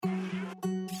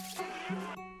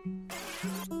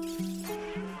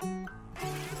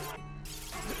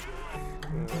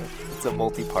It's a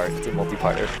multi-part. It's a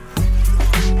multi-parter.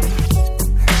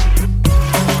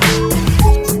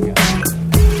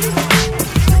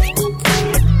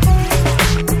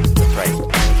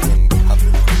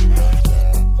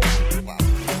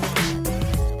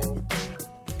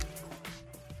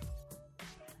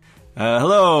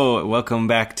 Hello, welcome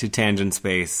back to Tangent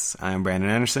Space. I'm Brandon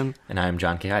Anderson. And I'm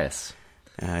John Kaias.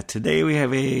 Today we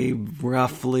have a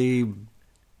roughly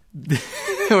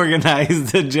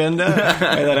organized agenda.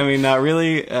 By that I mean not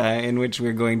really, in which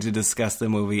we're going to discuss the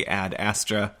movie Ad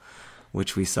Astra,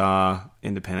 which we saw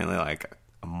independently like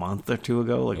a month or two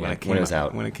ago, like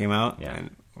when it came out. Yeah.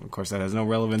 And of course that has no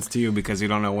relevance to you because you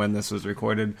don't know when this was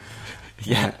recorded.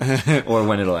 Yeah. Or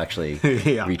when it'll actually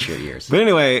Yeah. reach your ears. But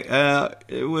anyway,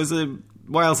 it was a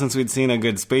while since we'd seen a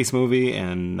good space movie,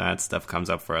 and that stuff comes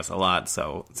up for us a lot,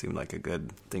 so it seemed like a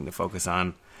good thing to focus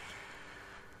on.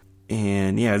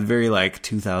 And yeah, it's very like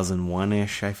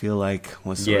 2001-ish, I feel like,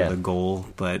 was sort of the goal.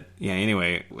 But yeah,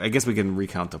 anyway, I guess we can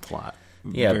recount the plot.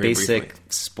 Yeah, very basic briefly.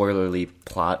 spoilerly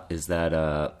plot is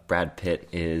that Brad Pitt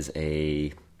is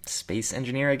a space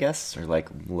engineer, I guess, or like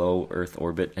low Earth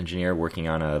orbit engineer working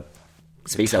on a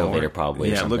space tower. elevator probably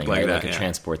Yeah, or it something, looked like right? that, Like a yeah.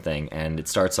 transport thing. And it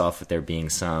starts off with there being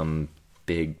some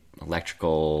big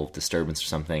electrical disturbance or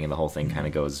something, and the whole thing kind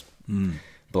of goes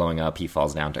blowing up. He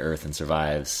falls down to Earth and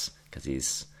survives because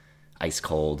he's ice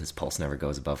cold. His pulse never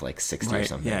goes above like 60 or Right,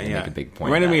 something. yeah, They yeah. make a big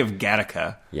point. Reminded of me that. of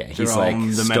Gattaca. Yeah, he's Jerome,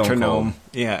 like the stone metronome. cold.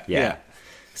 Yeah, Yeah. yeah.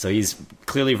 So he's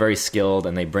clearly very skilled,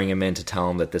 and they bring him in to tell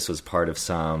him that this was part of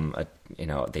some,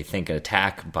 they think an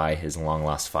attack by his long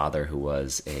lost father, who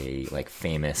was a like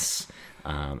famous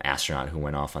astronaut who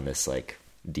went off on this like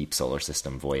deep solar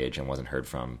system voyage and wasn't heard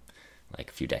from like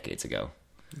a few decades ago.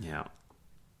 Yeah.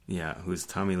 Yeah, who's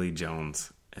Tommy Lee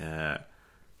Jones.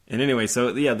 And anyway, so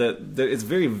yeah, it's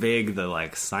very vague, the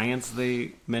like science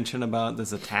they mention about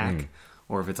this attack,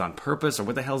 or if it's on purpose, or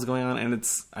what the hell's going on. And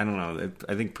it's, I don't know,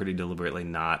 I think pretty deliberately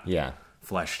not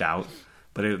fleshed out.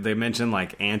 But they mention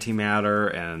like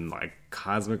antimatter and like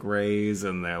cosmic rays,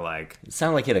 and they're like... It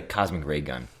sounded like he had a cosmic ray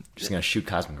gun. Just gonna shoot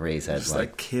cosmic rays at just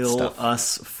like kill stuff.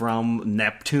 us from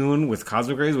Neptune with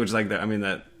cosmic rays, which like, I mean,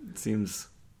 that seems...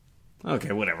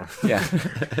 Okay, whatever. Yeah.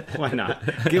 Why not?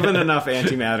 Given enough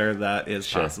antimatter, that is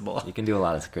Sure. possible. You can do a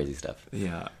lot of crazy stuff.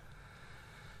 Yeah.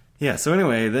 Yeah, so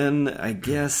anyway, then I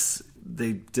guess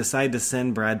they decide to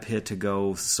send Brad Pitt to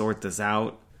go sort this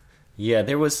out. Yeah,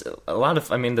 there was a lot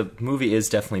of... I mean, the movie is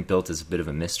definitely built as a bit of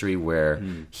a mystery where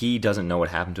he doesn't know what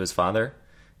happened to his father,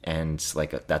 and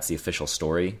like that's the official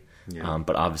story. Yeah.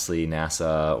 But obviously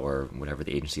NASA, or whatever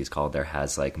the agency is called there,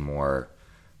 has like more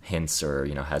hints, or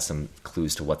has some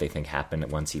clues to what they think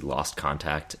happened once he lost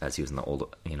contact as he was in the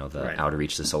old, the Right. outer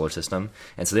reach of the solar system.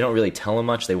 And so they don't really tell him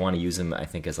much. They want to use him, I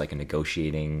think, as like a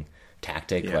negotiating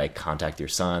tactic, Yeah. like contact your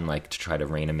son, like to try to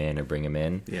rein him in or bring him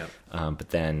in. Yeah. But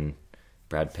then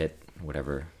Brad Pitt,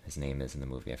 whatever his name is in the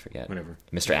movie, I forget. Whatever.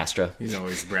 Mr. Astra. You know,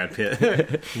 he's Brad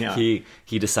Pitt. Yeah.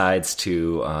 He decides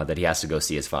to that he has to go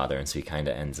see his father, and so he kind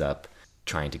of ends up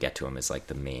trying to get to him as like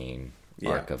the main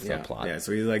arc of the plot. Yeah,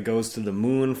 so he like goes to the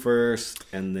moon first,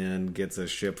 and then gets a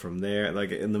ship from there.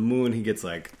 Like in the moon, he gets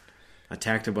like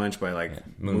attacked a bunch by like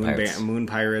moon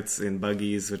pirates in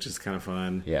buggies, which is kind of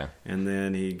fun. Yeah. And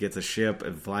then he gets a ship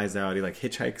and flies out. He like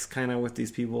hitchhikes kind of with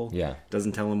these people. Yeah.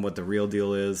 Doesn't tell them what the real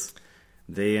deal is.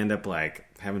 They end up like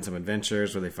having some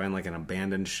adventures where they find like an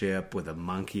abandoned ship with a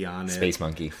monkey on it. Space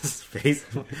monkey. Space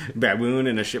baboon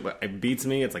in a ship. It beats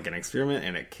me. It's like an experiment,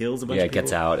 and it kills a bunch Yeah, of it people.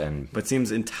 gets out and But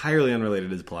seems entirely unrelated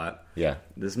to the plot. yeah,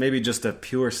 This may be just a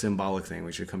pure symbolic thing.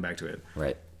 We should come back to it.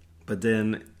 right. But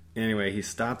then, anyway, he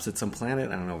stops at some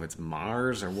planet. I don't know if it's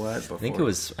Mars or what. Before. I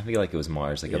feel like it was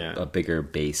Mars, like Yeah. a bigger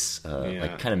base, Yeah.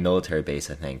 like kind of military base,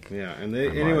 I think. Yeah, and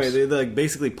on Mars. they like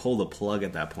basically pull the plug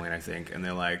at that point, I think. And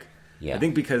they're like... Yeah. I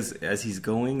think because as he's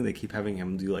going, they keep having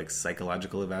him do like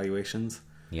psychological evaluations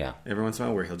Yeah. every once in a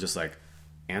while, where he'll just like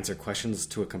answer questions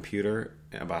to a computer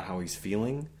about how he's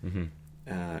feeling. Mm-hmm.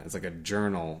 It's like a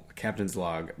journal, a captain's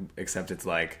log, except it's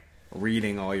like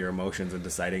reading all your emotions and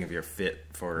deciding if you're fit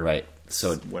for Right.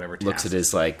 So it whatever task. looks at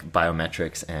his like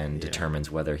biometrics and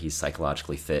determines whether he's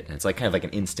psychologically fit. And it's like kind of like an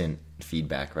instant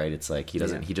feedback, right? It's like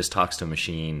he just talks to a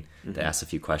machine that asks a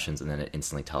few questions, and then it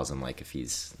instantly tells him like if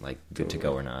he's like good to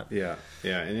go or not. Yeah,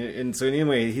 yeah, and so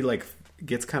anyway, he like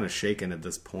gets kind of shaken at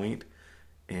this point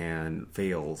and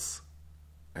fails.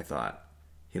 I thought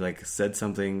he like said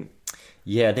something.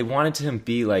 Yeah, they wanted him to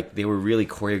be like, they were really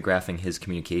choreographing his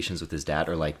communications with his dad,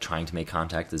 or like trying to make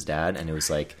contact with his dad, and it was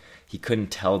like he couldn't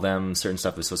tell them certain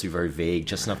stuff. It was supposed to be very vague,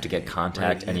 just enough to get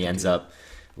contact, and he ends up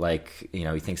like,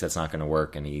 he thinks that's not going to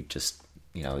work, and he just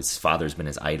his father's been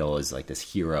his idol, is like this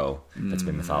hero that's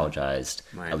been mythologized,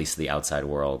 Right. at least to the outside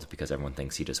world, because everyone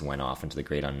thinks he just went off into the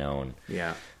great unknown.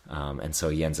 Yeah. And so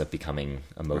he ends up becoming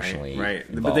emotionally Right.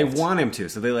 But involved. they want him to,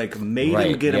 so they like made him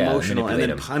Right, get yeah, emotional and manipulate then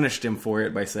him. punished him for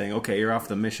it by saying, "Okay, you're off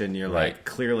the mission. You're Right. like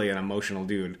clearly an emotional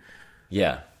dude."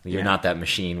 Yeah, you're Yeah. not that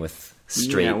machine with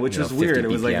straight, Yeah, which is 50 weird. It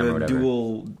was like BPM or the whatever.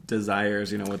 dual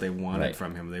desires, what they wanted Right.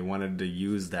 from him. They wanted to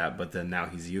use that, but then now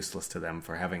he's useless to them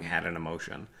for having had an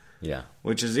emotion. Yeah,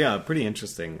 Which is, pretty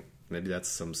interesting. Maybe that's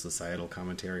some societal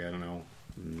commentary. I don't know.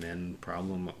 Men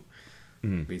problem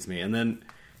beats me. And then,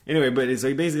 anyway, so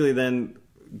he basically then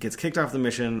gets kicked off the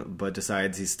mission, but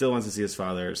decides he still wants to see his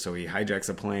father, so he hijacks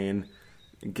a plane,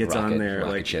 gets on there,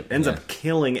 rocket ship, ends yeah. up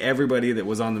killing everybody that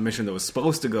was on the mission that was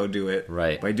supposed to go do it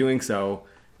Right. by doing so,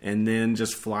 and then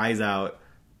just flies out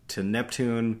to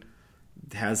Neptune,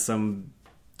 has some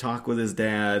talk with his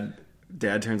dad.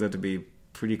 Dad turns out to be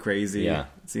pretty crazy. Yeah.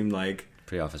 It seemed like.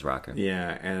 pretty off his rocker.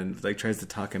 Yeah, and like tries to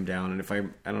talk him down. And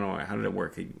I don't know, how did it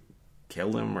work? He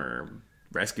killed him or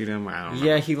rescued him? I don't know.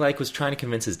 Yeah, he was trying to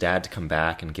convince his dad to come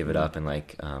back and give it up and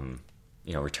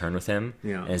return with him.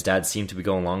 Yeah. And his dad seemed to be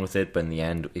going along with it, but in the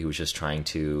end, he was just trying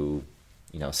to,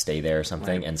 stay there or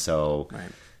something. Right. And so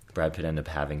Right. Brad Pitt ended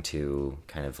up having to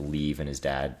kind of leave, and his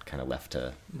dad kind of left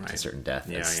to Right. certain death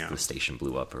Yeah, as yeah. the station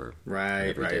blew up or Right,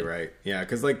 whatever he did. right. Yeah,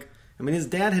 because his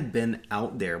dad had been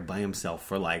out there by himself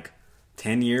for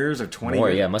 10 years or 20 More,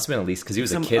 years. yeah, it must have been at least because he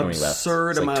was Some a kid when he left.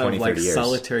 absurd It's amount 20, of 30 years.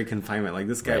 solitary confinement. Like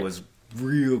this guy Right. was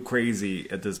real crazy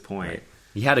at this point.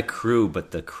 He had a crew,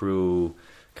 but the crew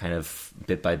kind of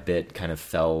bit by bit kind of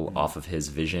fell off of his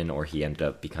vision, or he ended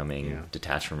up becoming Yeah.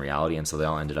 detached from reality, and so they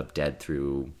all ended up dead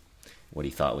through what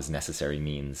he thought was necessary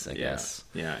means, I guess.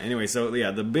 Yeah. Anyway, so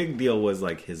the big deal was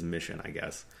like his mission, I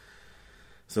guess.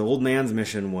 So old man's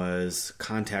mission was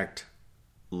contact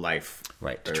life,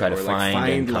 Right, to try to find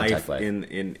and contact life.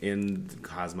 in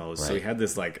cosmos. So Right. he had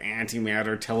this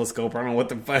antimatter telescope. I don't know what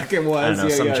the fuck it was. I don't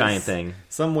know, some giant thing.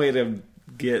 Some way to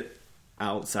get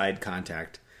outside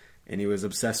contact, and he was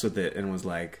obsessed with it and was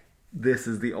like, "This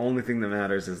is the only thing that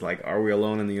matters. Is are we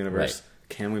alone in the universe? Right.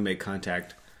 Can we make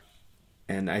contact?"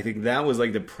 And I think that was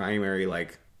the primary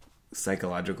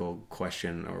psychological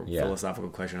question or Yeah. philosophical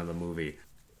question of the movie.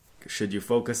 Should you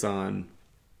focus on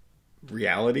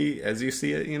reality as you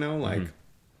see it,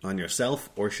 on yourself,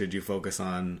 or should you focus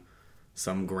on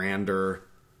some grander,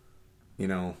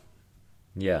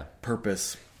 Yeah.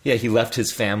 purpose? Yeah, he left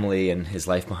his family and his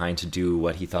life behind to do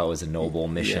what he thought was a noble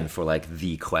mission Yeah. for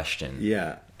the question.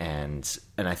 Yeah. And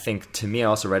I think, to me, I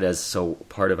also read as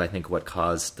part of, I think, what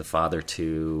caused the father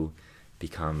to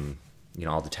become,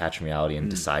 all detached from reality and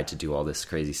decide to do all this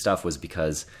crazy stuff was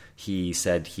because he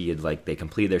said he had, they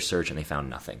completed their search and they found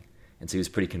nothing. And so he was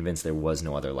pretty convinced there was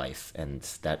no other life, and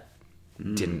that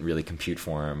didn't really compute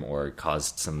for him or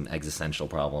caused some existential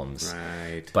problems.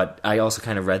 Right. But I also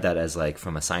kind of read that as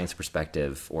from a science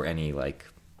perspective or any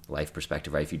life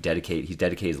perspective, right? If he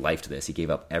dedicated his life to this, he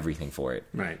gave up everything for it,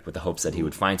 Right. with the hopes that he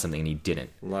would find something, and he didn't.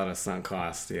 A lot of sunk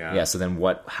cost, yeah. Yeah. So then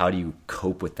how do you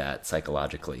cope with that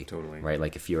psychologically? Totally.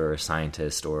 Right. If you're a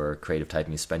scientist or a creative type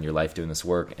and you spend your life doing this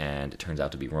work and it turns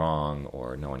out to be wrong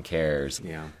or no one cares,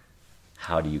 Yeah.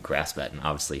 how do you grasp that? And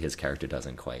obviously his character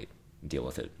doesn't quite deal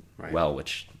with it Right. well,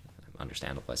 which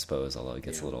understandable, I suppose, although he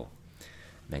gets Yeah. a little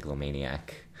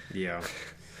megalomaniac, Yeah.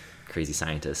 crazy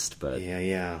scientist, but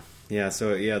Yeah,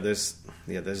 so there's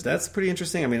that's pretty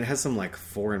interesting. I mean, it has some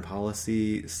foreign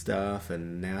policy stuff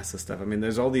and NASA stuff. I mean,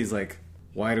 there's all these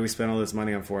why do we spend all this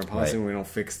money on foreign policy Right. when we don't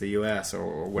fix the U.S.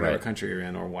 or whatever Right. country you're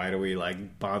in, or why do we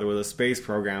bother with a space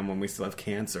program when we still have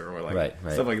cancer or Right.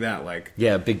 stuff like that?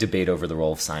 yeah, big debate over the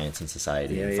role of science in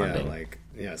society and funding.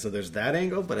 So there's that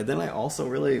angle, but then I also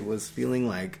really was feeling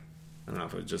I don't know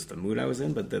if it was just the mood I was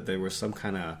in, but that there was some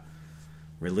kind of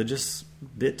religious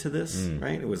bit to this,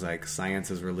 right? It was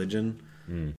science is religion.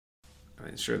 I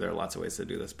mean, sure, there are lots of ways to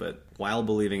do this, but while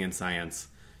believing in science,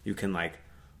 you can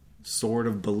sort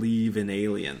of believe in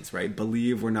aliens, right?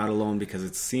 Believe we're not alone because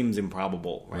it seems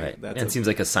improbable, right? And it seems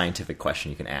like a scientific question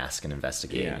you can ask and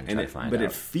investigate and try to find but out.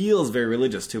 it feels very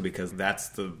religious too, because that's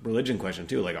the religion question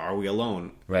too. Are we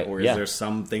alone? Right, Or is yeah. there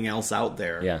something else out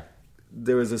there? Yeah.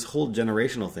 There was this whole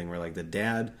generational thing where the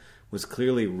dad was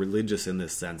clearly religious in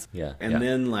this sense. Yeah, And yeah.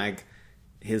 then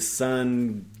his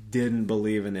son didn't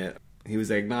believe in it. He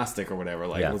was agnostic or whatever.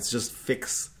 Yeah. Let's just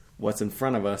fix what's in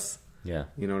front of us. Yeah.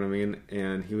 You know what I mean?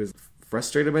 And he was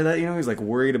frustrated by that. You know, he's like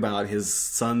worried about his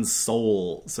son's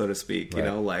soul, so to speak. You Right.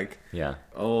 know, like Yeah.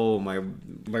 oh my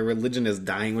religion is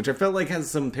dying, which I felt like has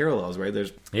some parallels, right?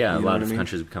 There's Yeah, a you know lot what of I mean?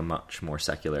 countries become much more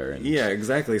secular. And Yeah,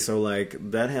 exactly. So like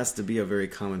that has to be a very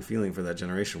common feeling for that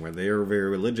generation where they are very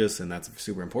religious and that's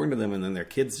super important to them, and then their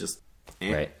kids just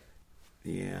Right.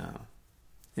 Yeah.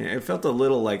 Yeah, it felt a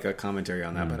little like a commentary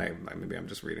on that, Mm. but maybe I'm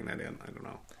just reading that in. I don't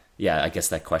know. Yeah, I guess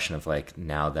that question of like,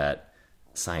 now that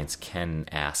science can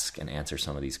ask and answer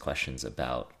some of these questions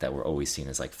about that were always seen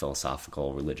as like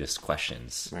philosophical, religious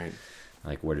questions. Right.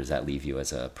 Like, where does that leave you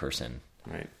as a person?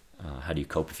 Right. How do you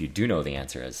cope if you do know the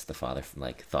answer? As the father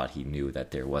like thought he knew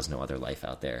that there was no other life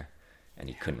out there, and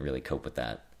he couldn't really cope with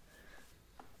that.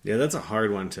 Yeah, that's a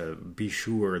hard one to be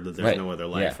sure that there's Right. no other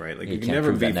life, Yeah. right? Like You you can can't never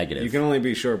prove be that negative. You can only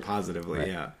be sure positively, Right.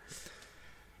 yeah.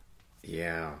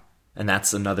 Yeah. And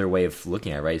that's another way of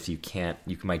looking at it, right? If you can't,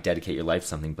 you might dedicate your life to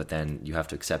something, but then you have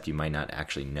to accept you might not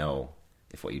actually know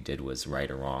if what you did was right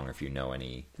or wrong, or if you know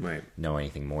Right.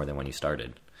 anything more than when you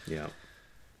started. Yeah.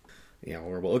 Yeah,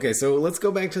 horrible. Okay, so let's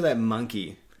go back to that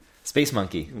monkey. Space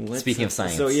Monkey. Speaking of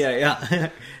science. So yeah.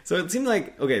 So it seemed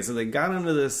like okay. So they got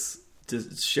onto this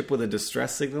ship with a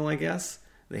distress signal. I guess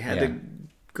they had Yeah. to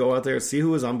go out there, see who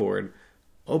was on board,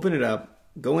 open it up,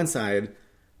 go inside.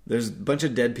 There's a bunch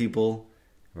of dead people,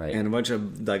 Right. and a bunch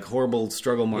of like horrible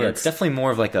struggle marks. Yeah, it's definitely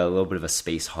more of like a little bit of a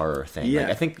space horror thing. Yeah. Like,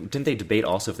 I think, didn't they debate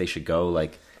also if they should go,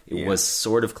 like, it Yeah. was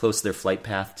sort of close to their flight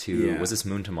path to, Yeah. was this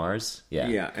Moon to Mars? Yeah.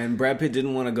 Yeah, and Brad Pitt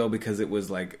didn't want to go because it was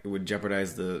like it would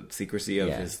jeopardize the secrecy of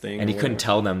Yeah. his thing, And or he couldn't whatever.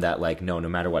 tell them that, like, no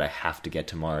matter what, I have to get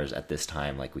to Mars at this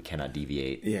time. Like, we cannot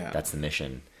deviate. Yeah. That's the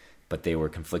mission. But they were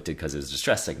conflicted because it was a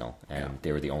distress signal, and Yeah.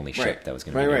 they were the only ship Right. that was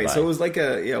going to right, be right. nearby. So it was like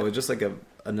it was just like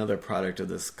another product of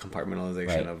this compartmentalization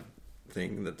Right. of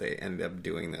thing that they ended up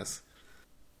doing this.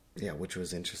 Yeah, which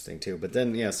was interesting too. But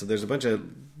then so there's a bunch of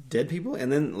dead people,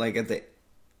 and then like at the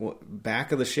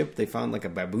back of the ship they found like a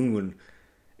baboon,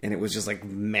 and it was just like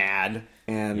mad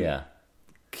and Yeah.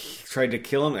 tried to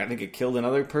kill him. I think it killed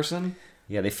another person.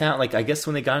 Yeah, they found, like, I guess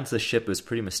when they got into the ship, it was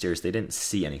pretty mysterious. They didn't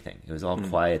see anything. It was all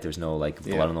quiet. There's no, like,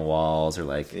 blood Yeah. on the walls or,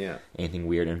 like, Yeah. anything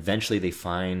weird. And eventually they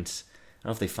find, I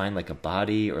don't know if they find, like, a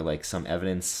body or, like, some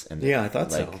evidence. And Yeah, I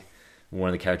thought like, so. One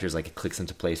of the characters, like, it clicks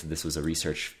into place that this was a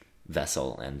research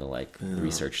vessel and the, like,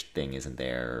 research thing isn't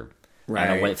there. I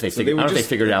don't know if they, So I don't were know if they just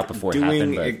figured it out before it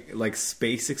happened, but like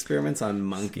space experiments on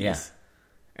monkeys. Yeah.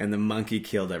 And the monkey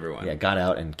killed everyone. yeah, got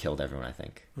out and killed everyone, I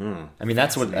think. Hmm. I mean,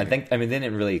 that's what I think. I mean, they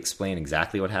didn't really explain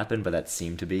exactly what happened, but that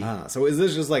seemed to be. So is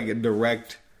this just like a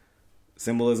direct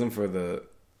symbolism for the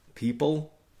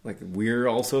people? Like we're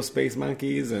also space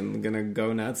monkeys and gonna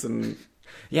go nuts and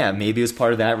Yeah, maybe it was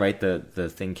part of that, right? The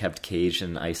thing kept caged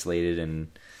and isolated, and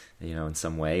in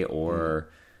some way, or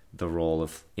the role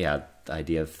of the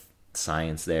idea of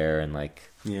science there and like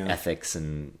Yeah. ethics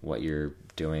and what you're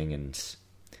doing, and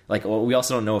like we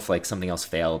also don't know if like something else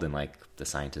failed and like the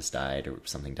scientist died or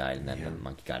something died, and then the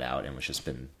monkey got out and was just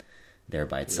been there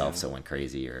by itself, so it went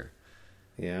crazy or.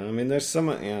 yeah. I mean, there's some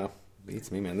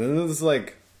beats me, man. This is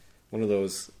like one of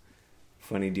those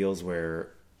funny deals where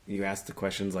you ask the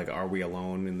questions like, "Are we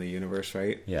alone in the universe?"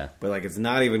 Right? Yeah. But like, it's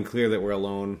not even clear that we're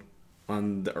alone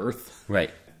on the Earth.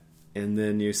 Right. And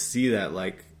then you see that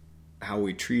like how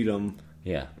we treat them,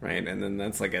 Yeah. right? And then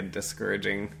that's like a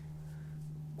discouraging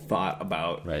thought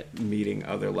about Right. meeting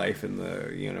other life in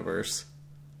the universe.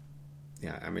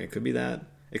 Yeah, I mean, it could be that.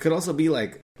 It could also be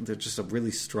like there's just a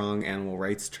really strong animal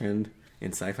rights trend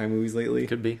in sci-fi movies lately.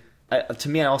 Could be. To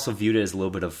me, I also viewed it as a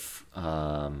little bit of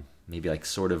maybe like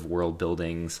sort of world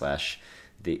building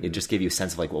 / it just gave you a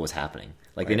sense of like what was happening.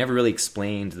 Like they Right. never really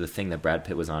explained the thing that Brad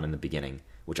Pitt was on in the beginning,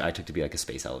 which I took to be like a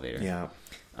space elevator. Yeah.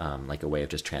 Like a way of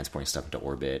just transporting stuff into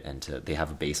orbit, and they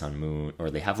have a base on Moon, or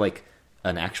they have like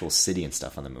an actual city and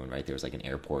stuff on the Moon, right? There was like an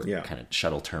airport Yeah. kind of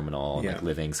shuttle terminal and Yeah. like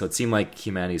living. So it seemed like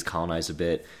humanity's colonized a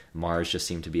bit. Mars just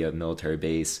seemed to be a military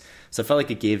base. So it felt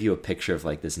like it gave you a picture of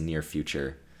like this near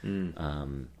future.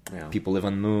 Yeah. People live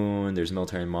on the Moon. There's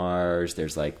military on Mars.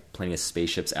 There's like plenty of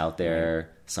spaceships out there.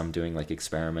 Some doing like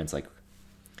experiments. Like,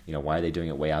 why are they doing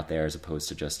it way out there as opposed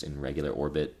to just in regular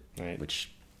orbit? Right.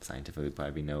 Which scientifically would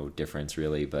probably be no difference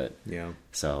really. But Yeah.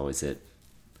 so is it?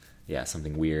 Yeah,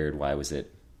 something weird. Why was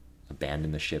it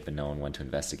abandoned the ship and no one went to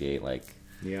investigate? Like,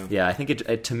 Yeah. yeah. I think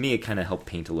it to me it kind of helped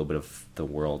paint a little bit of the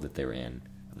world that they were in,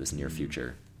 of this near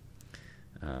future.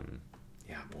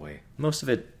 Yeah, boy. Most of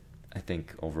it, I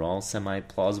think, overall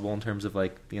semi-plausible in terms of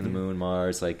like being on the Moon,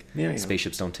 Mars. Like Yeah.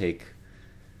 spaceships don't take,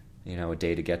 a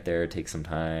day to get there. It takes some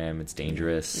time. It's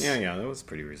dangerous. Yeah, that was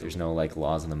pretty reasonable. There's no like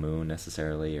laws on the Moon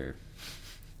necessarily, or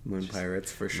Moon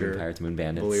pirates for sure. moon pirates, moon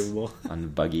bandits, Believable. on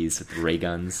buggies with ray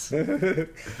guns.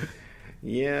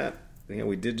 Yeah. Yeah,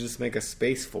 we did just make a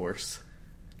Space Force.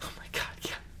 Oh my god,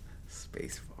 yeah.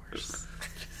 Space Force.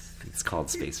 It's called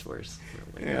Space Force.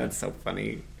 Oh my Yeah, God. it's so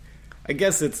funny. I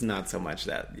guess it's not so much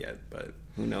that yet, but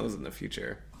who knows in the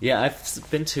future. Yeah,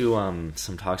 I've been to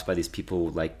some talks by these people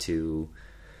who like to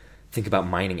think about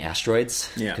mining asteroids.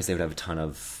 Yeah. Because they would have a ton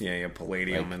of Yeah,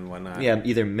 palladium Like, and whatnot. yeah,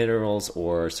 either minerals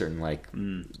or certain like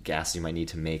gases you might need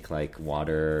to make like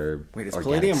water. Wait, is organic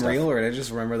palladium stuff. real, or did I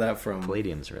just remember that from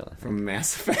Palladium's real. I think. from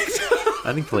Mass Effect?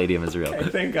 I think palladium is real.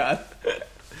 Thank God.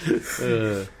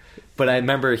 But I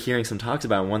remember hearing some talks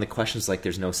about it, and one of the questions like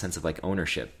there's no sense of like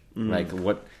ownership. Like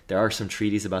what there are some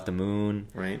treaties about the moon,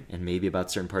 Right. and maybe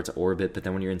about certain parts of orbit, but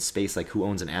then when you're in space, like who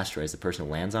owns an asteroid? Is the person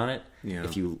who lands on it? Yeah.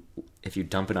 If you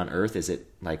dump it on Earth, is it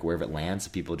like wherever it lands,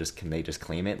 people can they just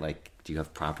claim it? Like do you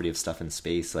have property of stuff in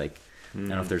space? Like I don't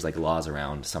know if there's like laws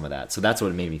around some of that. So that's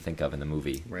what it made me think of in the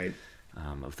movie. Right.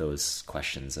 Of those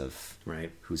questions of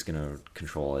Right. who's going to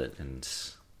control it and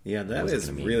Yeah, that What's it is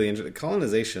gonna mean? really interesting.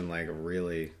 Colonization, like,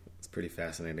 really, it's pretty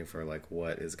fascinating for, like,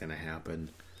 what is going to happen.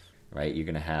 right, you're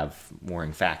going to have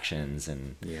warring factions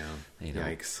and Yeah. you know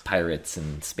Yikes. pirates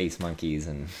and space monkeys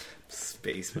and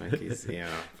Space monkeys, yeah.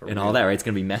 For and real. all that, right? It's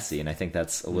going to be messy, and I think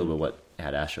that's a little bit what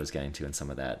Ad Astra was getting to in some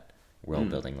of that world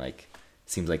building. Like, it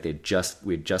seems like we'd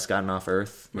just gotten off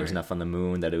Earth. There was Right. enough on the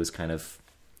moon that it was kind of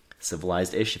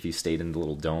civilized-ish if you stayed in the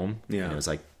little dome. Yeah. And it was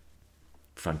like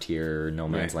frontier, no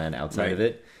man's Right. land outside Right. of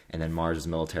it. And then Mars was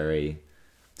military.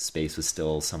 Space was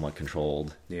still somewhat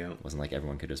controlled. Yeah. It wasn't like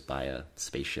everyone could just buy a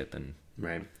spaceship and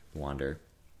Right. wander.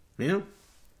 Yeah.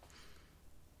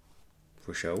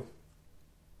 For sure.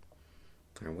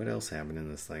 All right, what else happened in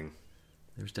this thing?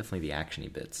 There was definitely the action-y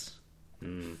bits.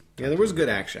 Yeah, there was good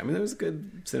action. I mean, there was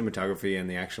good cinematography, and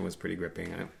the action was pretty gripping.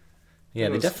 Yeah, It they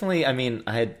was- definitely. I mean,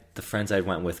 I had the friends I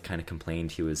went with kind of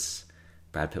complained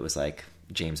Brad Pitt was like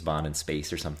James Bond in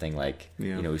space or something. Like,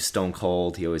 Yeah. you know, he was stone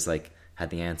cold. He always like had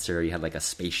the answer. He had like a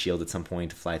space shield at some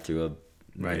point to fly through a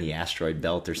Right. mini asteroid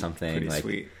belt or something. Pretty like,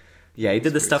 sweet. yeah, he did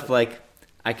the Pretty stuff sweet. like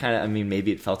I mean,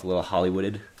 maybe it felt a little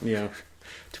Hollywooded Yeah.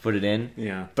 to put it in.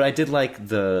 Yeah. But I did like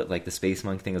the space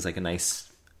monk thing was like a nice.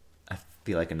 I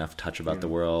feel like enough touch about the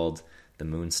world. The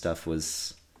moon stuff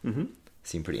was.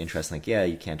 Seemed pretty interesting. Like, yeah,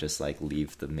 you can't just like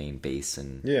leave the main base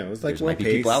and Yeah, it was like there might be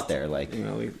people well-paced, out there. Like, you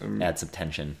know, like, add some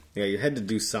tension. yeah, you had to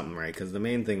do something, right? Because the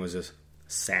main thing was just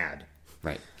sad.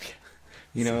 Right.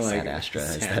 You know, Sad like Astra,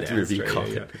 as Sad that review Astra,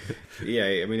 called yeah,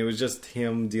 yeah, I mean, it was just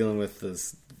him dealing with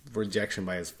this rejection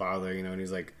by his father, you know, and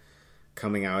he's like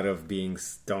coming out of being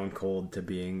stone cold to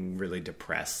being really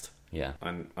depressed. Yeah.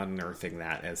 Unearthing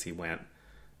that as he went.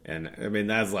 And I mean,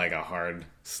 that's like a hard,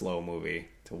 slow movie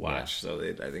to watch. So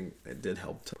I think it did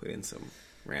help to put in some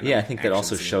random. Yeah, I think that action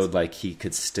also scenes. showed like he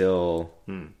could still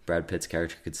Brad Pitt's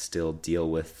character could still deal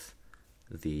with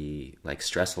the like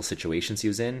stressful situations he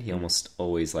was in. He almost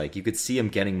always like you could see him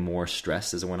getting more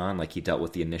stressed as it went on. Like he dealt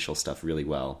with the initial stuff really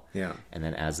well. Yeah. And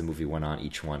then as the movie went on,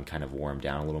 each one kind of wore him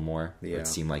down a little more. Yeah. It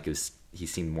seemed like he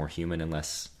seemed more human and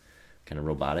less kind of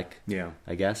robotic. Yeah.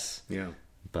 I guess. Yeah.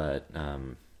 But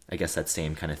I guess that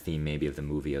same kind of theme maybe of the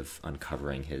movie of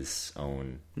uncovering his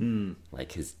own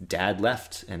like his dad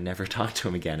left and never talked to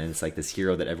him again, and it's like this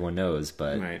hero that everyone knows,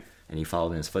 but Right. and he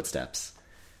followed in his footsteps,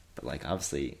 but like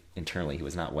obviously internally he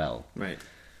was not well. Right.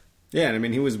 Yeah, and I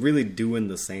mean, he was really doing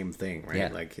the same thing, right? Yeah.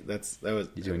 Like that was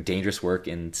He's doing dangerous work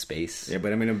in space. Yeah,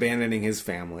 but I mean, abandoning his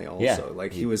family also. Yeah.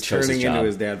 Like he He was chose his turning into job.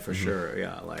 his dad for sure.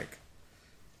 Yeah, like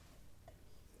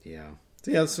yeah.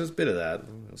 So yeah, it's just a bit of that.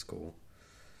 That was cool.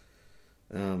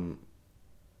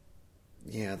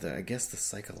 Yeah, I guess the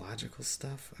psychological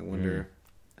stuff. I wonder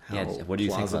how Yeah, what do you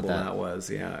think about plausible that? was.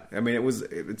 Yeah, I mean,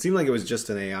 it seemed like it was just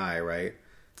an AI, right?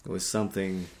 It was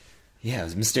something Yeah, it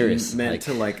was mysterious. meant Like,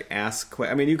 to like ask.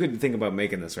 I mean, you could think about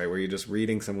making this right, where you're just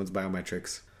reading someone's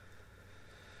biometrics.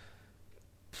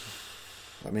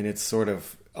 I mean, it's sort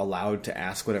of allowed to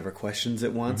ask whatever questions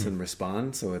it wants and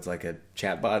respond. So it's like a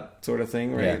chatbot sort of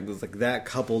thing, right? Yeah. It's like that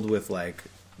coupled with like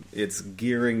it's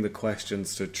gearing the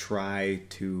questions to try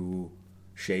to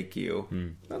shake you.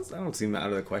 That don't seem out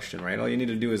of the question, right? All you need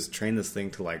to do is train this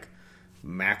thing to like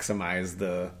maximize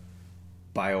the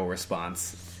bio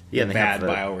response. Yeah, the and they have bad the-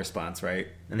 bio response, right?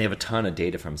 and they have a ton of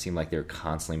data from him. It seemed like they were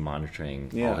constantly monitoring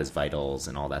Yeah. all his vitals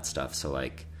and all that stuff. So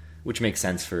like which makes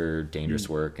sense for dangerous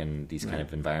work and these kind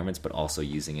of environments, but also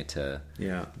using it to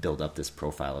build up this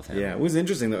profile of him. Yeah, it was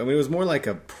interesting though. I mean, it was more like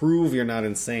a prove you're not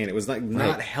insane. It was like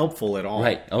not helpful at all.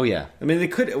 Right. Oh yeah. I mean, they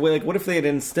could like, what if they had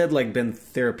instead like been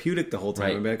therapeutic the whole time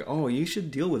Right. and be like, oh, you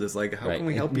should deal with this. Like, how can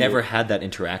we help you? Never had that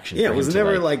interaction. Yeah, for it was him to,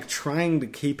 never like trying to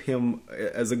keep him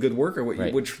as a good worker,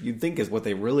 which you'd think is what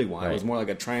they really want. It was more like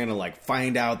a trying to like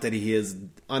find out that he is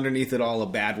underneath it all a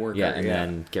bad worker. Yeah, and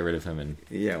then get rid of him.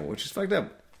 And which is fucked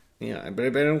up. Yeah, but I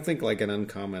don't think like an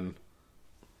uncommon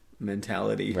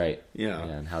mentality. Right. Yeah.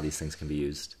 And how these things can be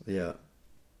used. Yeah.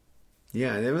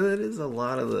 Yeah, I mean, that is a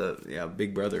lot of the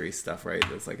Big Brother-y stuff, right?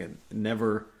 It's like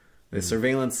the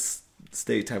surveillance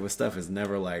state type of stuff is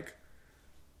never like,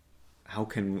 how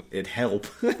can it help?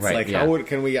 It's Right, like, how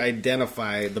can we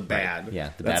identify the bad? Right. Yeah,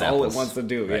 the That's bad all apples. it wants to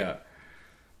do, Right. yeah.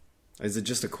 Is it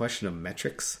just a question of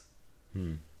metrics?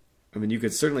 I mean, you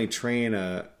could certainly train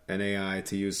an AI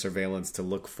to use surveillance to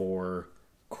look for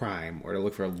crime or to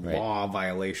look for law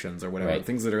violations or whatever, Right.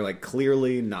 things that are like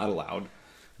clearly not allowed.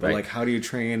 But Right. like, how do you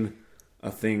train a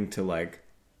thing to like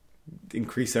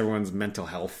increase everyone's mental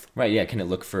health? Right, yeah. Can it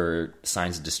look for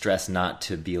signs of distress, not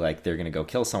to be like they're going to go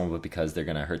kill someone, but because they're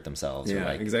going to hurt themselves? Yeah, or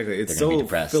like exactly. It's they're gonna so be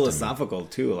depressed philosophical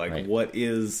too. Like, Right. what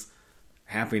is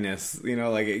happiness? You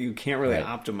know, like you can't really Right.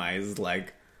 optimize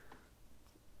like.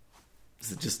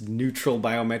 Is it just neutral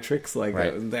biometrics? Like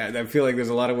Right. that, I feel like there's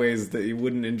a lot of ways that you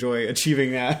wouldn't enjoy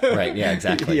achieving that. Right, yeah,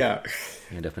 exactly. Yeah.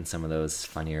 You end up in some of those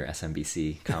funnier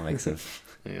SMBC comics of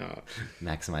Yeah.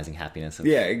 maximizing happiness. Of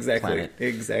Yeah, exactly. planet.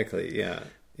 Exactly. Yeah.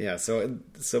 Yeah. So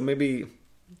maybe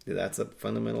that's a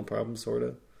fundamental problem, sort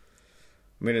of.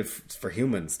 I mean, it's for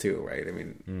humans too, right? I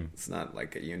mean, it's not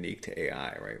like unique to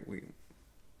AI, right? We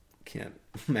can't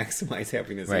maximize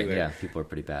happiness Right, either. yeah. People are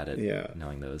pretty bad at Yeah.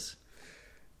 knowing those.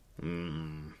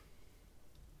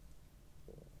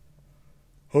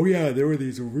 Oh yeah, there were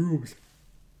these rubes.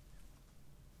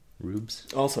 Rubes?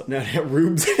 Also, no, not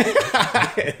rubes.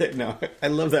 No, I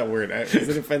love that word. Is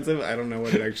it offensive? I don't know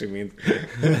what it actually means.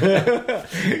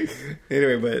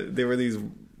 Anyway, but there were these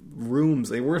rooms.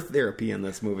 They were therapy in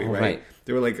this movie, right? right.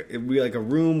 They were like, it'd be like a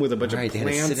room with a bunch Right, of they had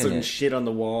to sit plants in and it. shit on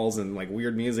the walls and like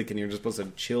weird music, and you're just supposed to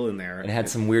chill in there. It had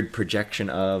some weird projection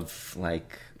of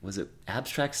like, was it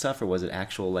abstract stuff or was it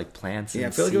actual like plants? Yeah, I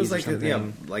and feel like it was seeds or like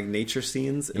something? like nature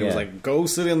scenes. And It was Yeah. like, go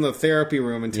sit in the therapy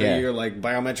room until Yeah. your like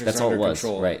biometrics That's are all under it was,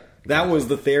 control. right, That exactly. was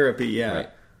the therapy. Yeah, Right.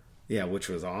 yeah, which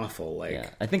was awful. Like, Yeah,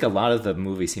 I think a lot of the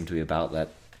movie seemed to be about that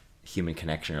human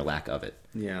connection or lack of it.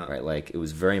 Yeah. Right. Like it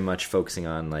was very much focusing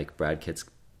on like Brad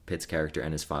Pitt's character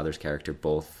and his father's character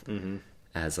both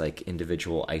as like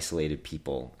individual isolated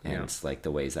people, and Yeah. it's like the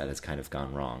ways that has kind of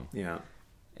gone wrong. yeah,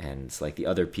 And it's like the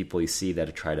other people you see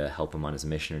that try to help him on his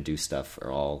mission or do stuff are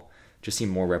all just seem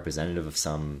more representative of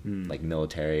some like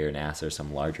military or NASA or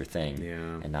some larger thing,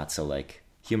 Yeah. and not so like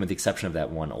human, with the exception of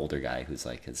that one older guy who's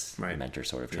like his Right. mentor,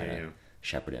 sort of trying Yeah, to yeah.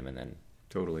 shepherd him, and then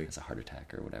totally. has a heart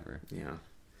attack or whatever. Yeah.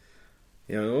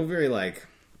 Yeah, they were very like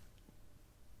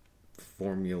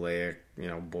formulaic,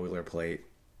 boilerplate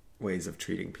ways of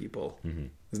treating people. Mm-hmm.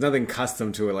 There's nothing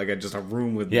custom to it, like just a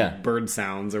room with Yeah. bird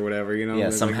sounds or whatever, Yeah, There's,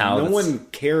 like, somehow no that's- one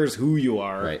cares who you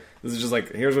are. Right. This is just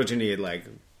like, here's what you need, like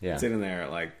Yeah. sit in there,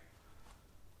 like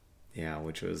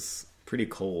which was pretty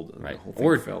cold. Right. The whole thing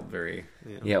Or- felt very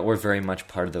Yeah, or very much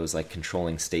part of those like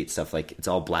controlling state stuff. Like it's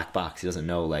all black box. He doesn't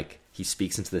know. Like he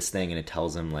speaks into this thing and it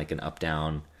tells him like an up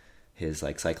down. His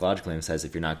like psychological and says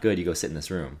if you're not good, you go sit in this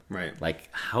room. Right. Like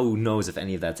how knows if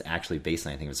any of that's actually based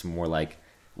on anything? It's more like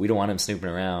we don't want him snooping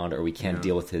around, or we can't Yeah.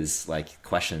 deal with his like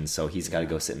questions, so he's got to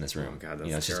go sit in this room. Oh god, that's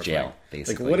it's just terrifying. jail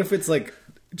basically. Like, what if it's like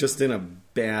just in a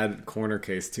bad corner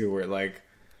case too, where like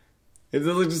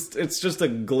it's just a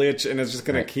glitch, and it's just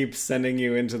gonna Right. keep sending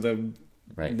you into the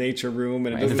Right. nature room,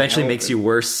 and Right. it It doesn't eventually help. makes you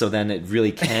worse, so then it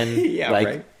really can Yeah, like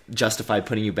right. justify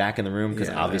putting you back in the room because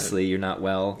Yeah, obviously you're not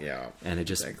well. Yeah, and it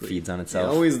just exactly. feeds on Yeah,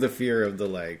 itself. always the fear of the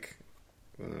like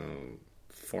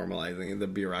formalizing the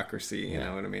bureaucracy. You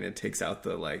know what I mean? It takes out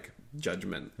the like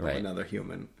judgment of Right. another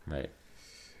human. Right.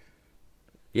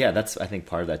 Yeah, that's I think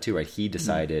part of that too, right? He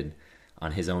decided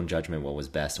on his own judgment what was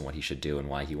best and what he should do and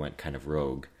why he went kind of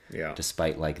rogue. Yeah.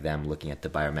 Despite like them looking at the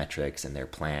biometrics and their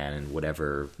plan and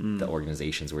whatever the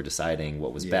organizations were deciding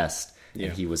what was best. Yeah.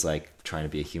 And he was like trying to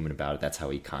be a human about it. That's how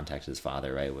he contacted his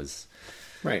father, right? Was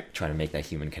Right. trying to make that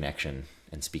human connection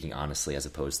and speaking honestly as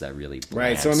opposed to that really Right.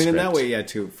 bland So I mean, in that script. way, yeah,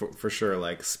 too, for sure.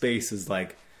 Like space is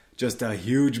like just a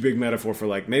huge big metaphor for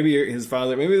like maybe his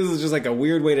father. Maybe this is just like a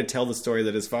weird way to tell the story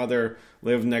that his father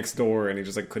lived next door and he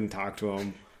just like couldn't talk to him,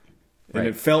 and Right.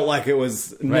 it felt like it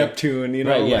was Neptune. You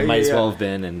know, Right, yeah, like, might as well have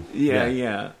been. And Yeah,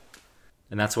 yeah.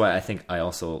 And that's why I think I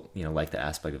also, like the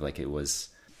aspect of like it was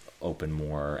open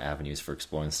more avenues for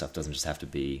exploring stuff. Doesn't just have to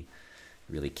be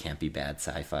really campy bad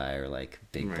sci-fi or like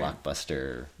big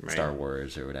blockbuster Star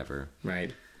Wars or whatever.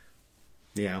 Right.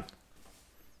 Yeah.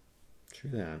 True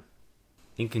that.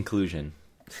 In conclusion,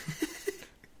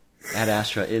 Ad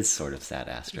Astra is sort of Sad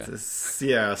Astra.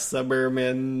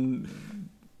 Suburban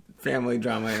family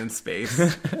drama in space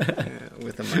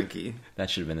with a monkey. That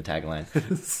should have been the tagline.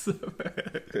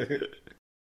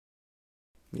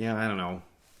 Yeah, I don't know.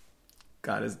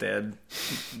 God is dead.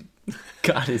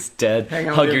 God is dead.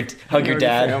 Hug your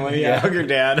dad. Yeah, hug your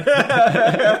dad.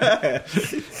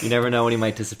 You never know when he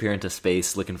might disappear into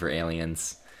space looking for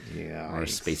aliens. Yeah. Or a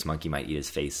space monkey might eat his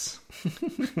face.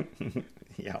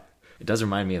 Yeah. It does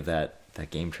remind me of that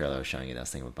game trailer I was showing you that I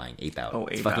was thinking about buying Ape Out. Oh,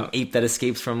 it's fucking ape that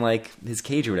escapes from like his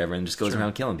cage or whatever and just goes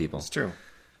around killing people. It's true.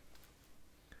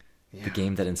 Yeah. The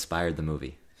game that inspired the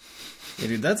movie. Yeah,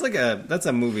 dude, that's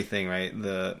a movie thing, right?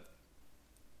 The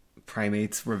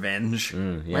Primates Revenge,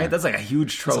 right? That's like a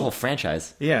huge trope. It's a whole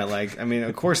franchise. Yeah, like, I mean,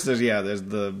 of course there's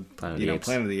the Planet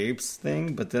of the Apes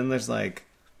thing, but then there's like,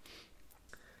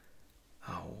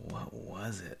 oh, what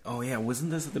was it? Oh yeah, wasn't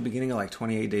this at the beginning of like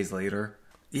 28 Days Later?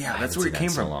 Yeah, that's where it came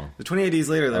from. Long. The 28 Days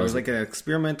Later, there was like an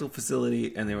experimental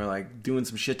facility, and they were like doing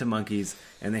some shit to monkeys,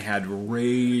 and they had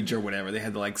rage or whatever. They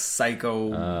had the like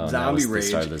psycho zombie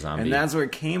rage, and that's where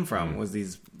it came from. Was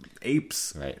these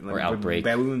apes, right? Like, or Outbreak,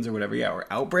 baboons, or whatever. Yeah, or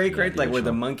Outbreak, right? Like where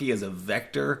the monkey is a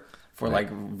vector for like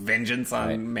vengeance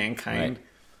on mankind,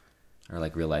 or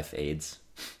like real life AIDS.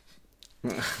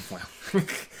 Well,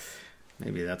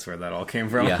 maybe that's where that all came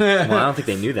from. Yeah, well, I don't think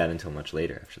they knew that until much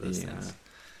later after those things.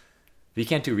 But you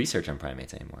can't do research on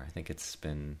primates anymore. I think it's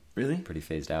been pretty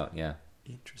phased out. Yeah,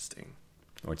 interesting.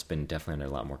 Or it's been definitely under a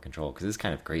lot more control because it's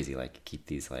kind of crazy. Like keep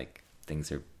these like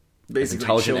things are basically as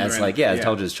intelligent children. as like as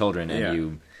intelligent as children, and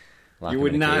you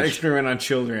would not experiment on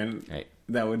children. Right.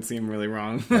 That would seem really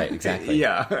wrong. Right. Exactly.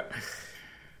 Yeah.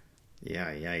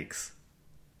 Yeah. Yikes.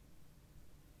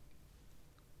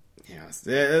 Yeah.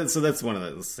 So that's one of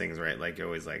those things, right? Like you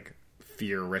always like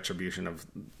fear retribution of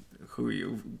who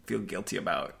you feel guilty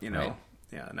about, you know? Right.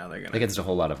 Yeah, now they're gonna... They get into a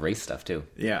whole lot of race stuff, too.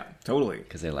 Yeah, totally.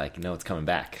 Because they're like, no, it's coming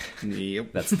back.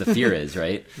 Yep. That's the fear is,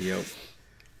 right? Yep.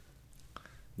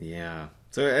 Yeah.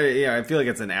 So, yeah, I feel like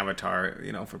it's an avatar,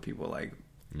 you know, for people, like,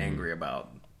 angry about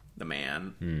the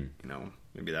man. You know,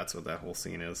 maybe that's what that whole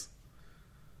scene is.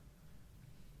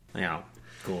 Yeah.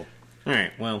 Cool. All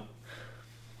right, well...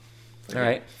 All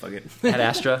right. Fuck it. Ad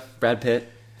Astra, Brad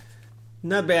Pitt.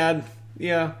 Not bad.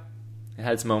 Yeah. It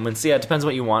had its moments. Yeah, it depends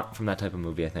what you want from that type of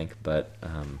movie, I think. But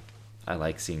I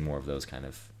like seeing more of those kind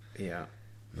of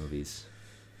movies.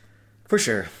 For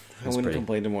sure. I wouldn't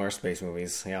complain to more space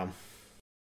movies. Yeah.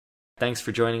 Thanks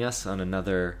for joining us on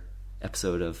another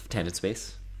episode of Tangent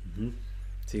Space.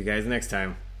 See you guys next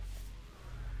time.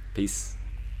 Peace.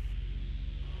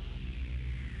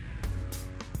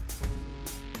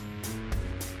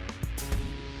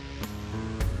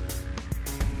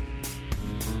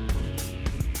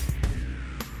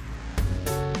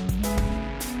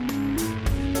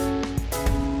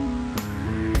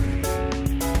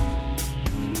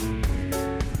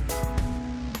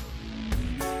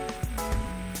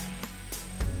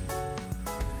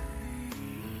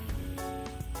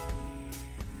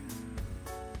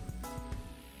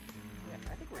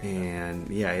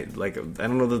 And yeah, like I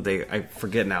don't know that they. I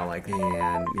forget now. Like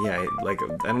and yeah, like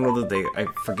I don't know that they. I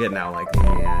forget now. Like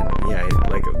and yeah,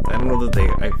 like I don't know that they.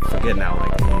 I forget now.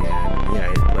 Like and yeah,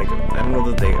 like I don't know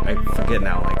that they. I forget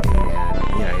now. Like and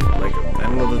yeah, like I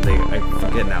don't know that they. I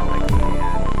forget now. Like and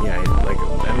yeah, like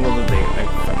I don't know that they. I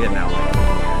forget now. Like and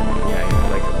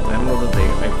yeah, like I don't know that they.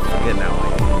 I forget now.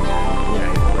 Like and yeah,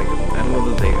 like I don't know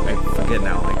that they. I forget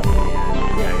now. Like.